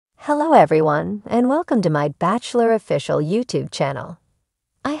Hello everyone, and welcome to my Bachelor official YouTube channel.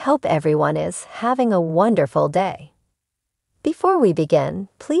 I hope everyone is having a wonderful day. Before we begin,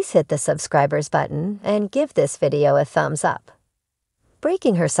 please hit the subscribers button and give this video a thumbs up.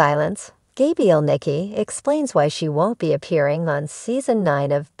 Breaking her silence, Gabi Elnicki explains why she won't be appearing on Season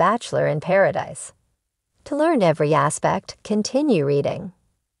 9 of Bachelor in Paradise. To learn every aspect, continue reading.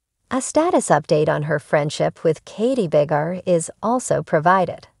 A status update on her friendship with Katie Biggar is also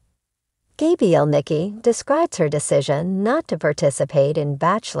provided. Gabi Elnicki describes her decision not to participate in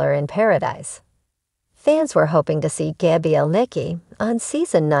Bachelor in Paradise. Fans were hoping to see Gabi Elnicki on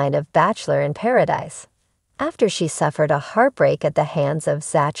Season 9 of Bachelor in Paradise, after she suffered a heartbreak at the hands of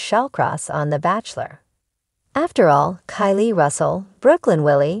Zach Shallcross on The Bachelor. After all, Kylie Russell, Brooklyn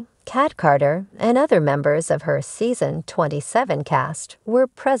Willie, Kat Carter, and other members of her Season 27 cast were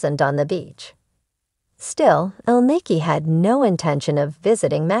present on the beach. Still, Elnicki had no intention of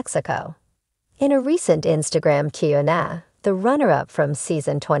visiting Mexico. In a recent Instagram Q&A, the runner-up from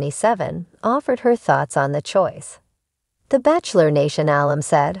Season 27 offered her thoughts on the choice. The Bachelor Nation alum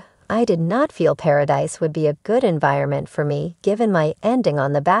said, "I did not feel Paradise would be a good environment for me given my ending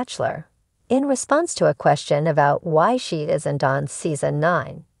on The Bachelor," in response to a question about why she isn't on Season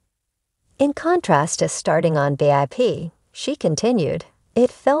 9. In contrast to starting on BIP, she continued,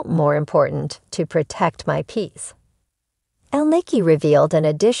 "It felt more important to protect my peace." Elnicki revealed an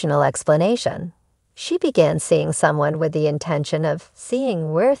additional explanation. She began seeing someone with the intention of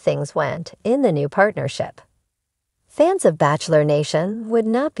seeing where things went in the new partnership. Fans of Bachelor Nation would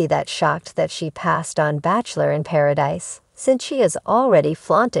not be that shocked that she passed on Bachelor in Paradise, since she has already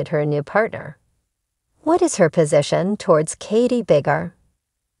flaunted her new partner. What is her position towards Katie Biggar?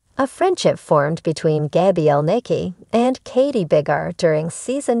 A friendship formed between Gabi Elnicki and Katie Biggar during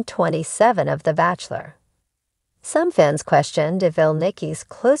Season 27 of The Bachelor. Some fans questioned if Elnicki's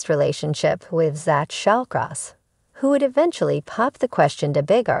close relationship with Zach Shallcross, who would eventually pop the question to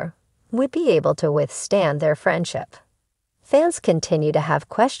Biggar, would be able to withstand their friendship. Fans continue to have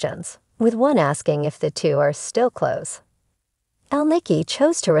questions, with one asking if the two are still close. Elnicki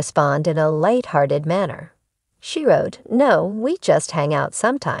chose to respond in a light-hearted manner. She wrote, "No, we just hang out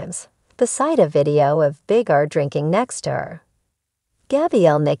sometimes," beside a video of Biggar drinking next to her. Gabi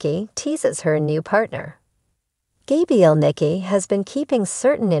Elnicki teases her new partner. Gabi Elnicki has been keeping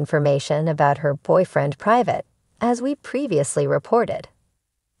certain information about her boyfriend private, as we previously reported.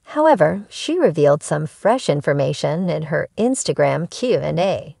 However, she revealed some fresh information in her Instagram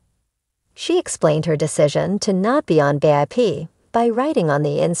Q&A. She explained her decision to not be on BIP by writing on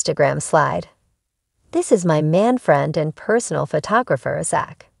the Instagram slide, "This is my man friend and personal photographer,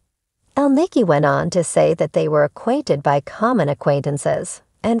 Zach." Elnicki went on to say that they were acquainted by common acquaintances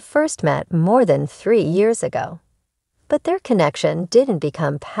and first met more than 3 years ago. But their connection didn't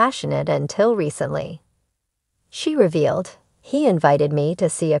become passionate until recently. She revealed, "He invited me to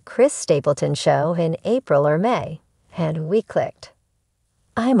see a Chris Stapleton show in April or May, and we clicked.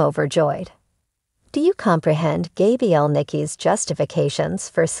 I'm overjoyed." Do you comprehend Gabi Elnicki's justifications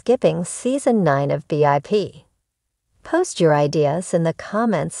for skipping Season 9 of BIP? Post your ideas in the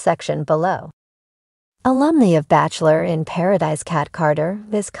comments section below. Alumni of Bachelor in Paradise Kat Carter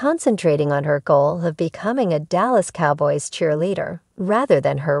is concentrating on her goal of becoming a Dallas Cowboys cheerleader rather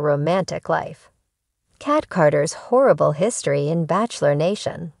than her romantic life. Kat Carter's horrible history in Bachelor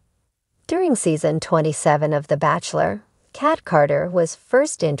Nation. During Season 27 of The Bachelor, Kat Carter was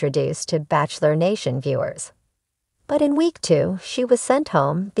first introduced to Bachelor Nation viewers. But in Week 2, she was sent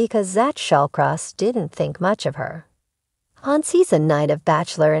home because Zach Shallcross didn't think much of her. On Season 9 of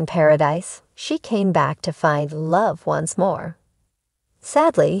Bachelor in Paradise, she came back to find love once more.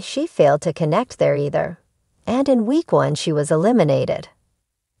 Sadly, she failed to connect there either, and in Week 1 she was eliminated.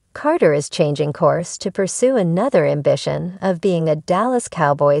 Carter is changing course to pursue another ambition of being a Dallas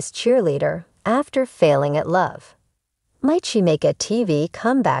Cowboys cheerleader after failing at love. Might she make a TV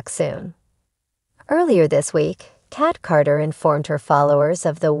comeback soon? Earlier this week, Kat Carter informed her followers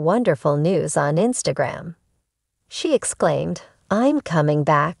of the wonderful news on Instagram. She exclaimed, "I'm coming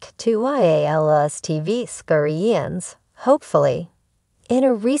back to YALS TV Scurrians, hopefully," in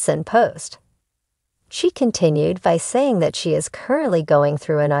a recent post. She continued by saying that she is currently going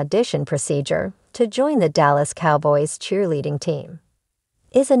through an audition procedure to join the Dallas Cowboys cheerleading team.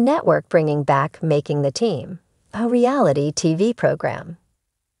 Is a network bringing back Making the Team, a reality TV program?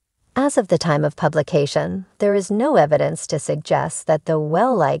 As of the time of publication, there is no evidence to suggest that the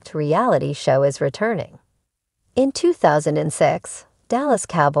well-liked reality show is returning. In 2006, Dallas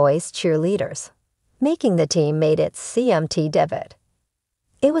Cowboys cheerleaders, Making the Team made its CMT debut.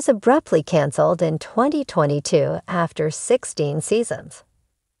 It was abruptly canceled in 2022 after 16 seasons.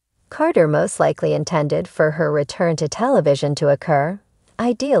 Carter most likely intended for her return to television to occur,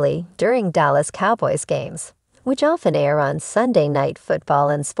 ideally during Dallas Cowboys games, which often air on Sunday night football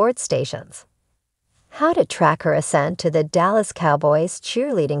and sports stations. How to track her ascent to the Dallas Cowboys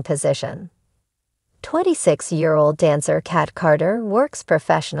cheerleading position. 26-year-old dancer Kat Carter works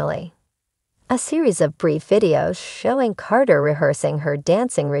professionally. A series of brief videos showing Carter rehearsing her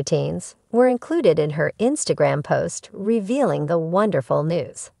dancing routines were included in her Instagram post revealing the wonderful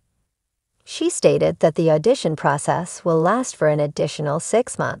news. She stated that the audition process will last for an additional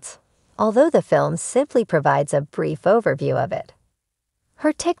 6 months, although the film simply provides a brief overview of it.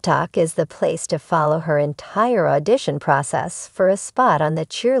 Her TikTok is the place to follow her entire audition process for a spot on the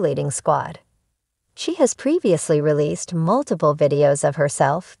cheerleading squad. She has previously released multiple videos of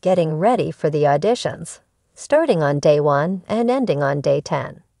herself getting ready for the auditions, starting on day 1 and ending on day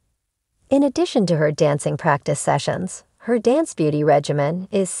 10. In addition to her dancing practice sessions, her dance beauty regimen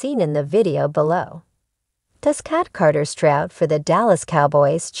is seen in the video below. Does Kat Carter's tryout for the Dallas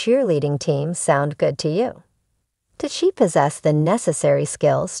Cowboys cheerleading team sound good to you? Did she possess the necessary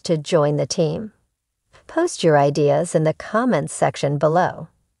skills to join the team? Post your ideas in the comments section below.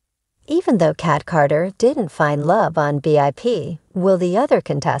 Even though Kat Carter didn't find love on BIP, will the other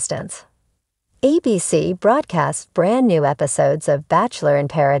contestants? ABC broadcasts brand new episodes of Bachelor in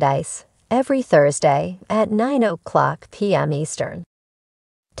Paradise every Thursday at 9:00 p.m. Eastern.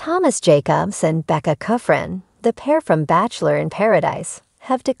 Thomas Jacobs and Becca Kufrin, the pair from Bachelor in Paradise,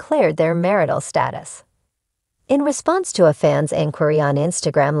 have declared their marital status. In response to a fan's inquiry on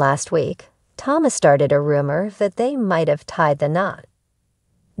Instagram last week, Thomas started a rumor that they might have tied the knot.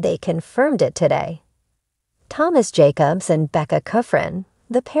 They confirmed it today. Thomas Jacobs and Becca Kufrin,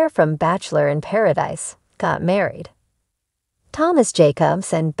 the pair from Bachelor in Paradise, got married. Thomas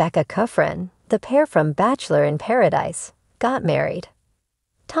Jacobs and Becca Kufrin, the pair from Bachelor in Paradise, got married.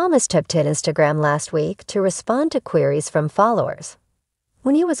 Thomas took to Instagram last week to respond to queries from followers.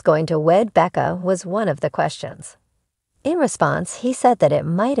 When he was going to wed Becca was one of the questions. In response, he said that it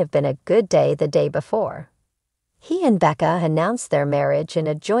might have been a good day the day before. He and Becca announced their marriage in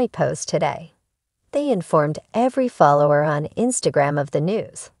a joint post today. They informed every follower on Instagram of the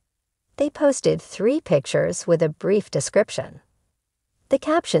news. They posted 3 pictures with a brief description. The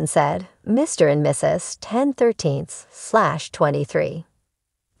caption said, Mr. and Mrs. 10/13/23.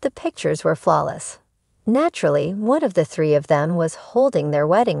 The pictures were flawless. Naturally, one of the 3 of them was holding their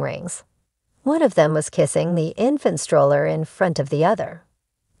wedding rings. One of them was kissing the infant stroller in front of the other.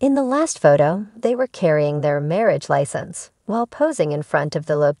 In the last photo, they were carrying their marriage license while posing in front of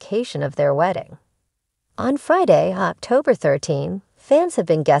the location of their wedding. On Friday, October 13, fans have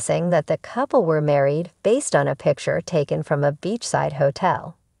been guessing that the couple were married based on a picture taken from a beachside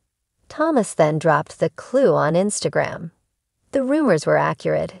hotel. Thomas then dropped the clue on Instagram. The rumors were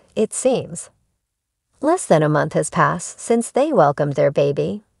accurate, it seems. Less than a month has passed since they welcomed their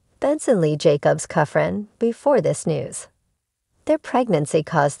baby, Benson Lee Jacobs Kufrin, before this news. Their pregnancy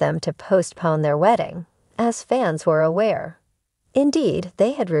caused them to postpone their wedding, as fans were aware. Indeed,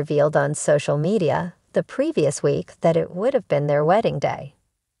 they had revealed on social media the previous week that it would have been their wedding day.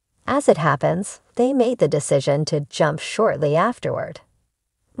 As it happens, they made the decision to jump shortly afterward.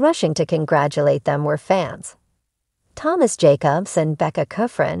 Rushing to congratulate them were fans. Thomas Jacobs and Becca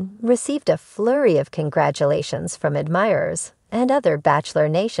Kufrin received a flurry of congratulations from admirers and other Bachelor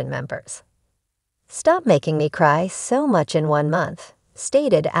Nation members. "Stop making me cry so much in 1 month,"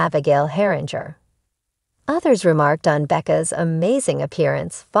 stated Abigail Herringer. Others remarked on Becca's amazing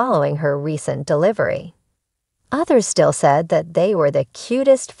appearance following her recent delivery. Others still said that they were the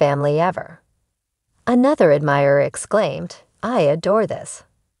cutest family ever. Another admirer exclaimed, "I adore this.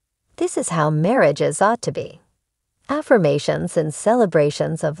 This is how marriages ought to be." Affirmations and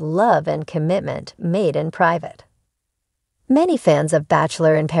celebrations of love and commitment made in private. Many fans of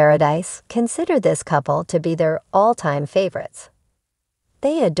Bachelor in Paradise consider this couple to be their all-time favorites.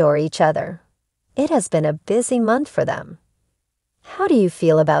 They adore each other. It has been a busy month for them. How do you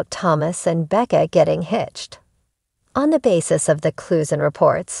feel about Thomas and Becca getting hitched? On the basis of the clues and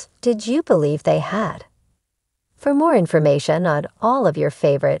reports, did you believe they had? For more information on all of your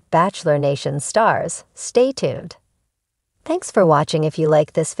favorite Bachelor Nation stars, stay tuned. Thanks for watching. If you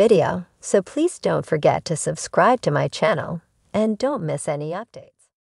like this video, so please don't forget to subscribe to my channel and don't miss any updates.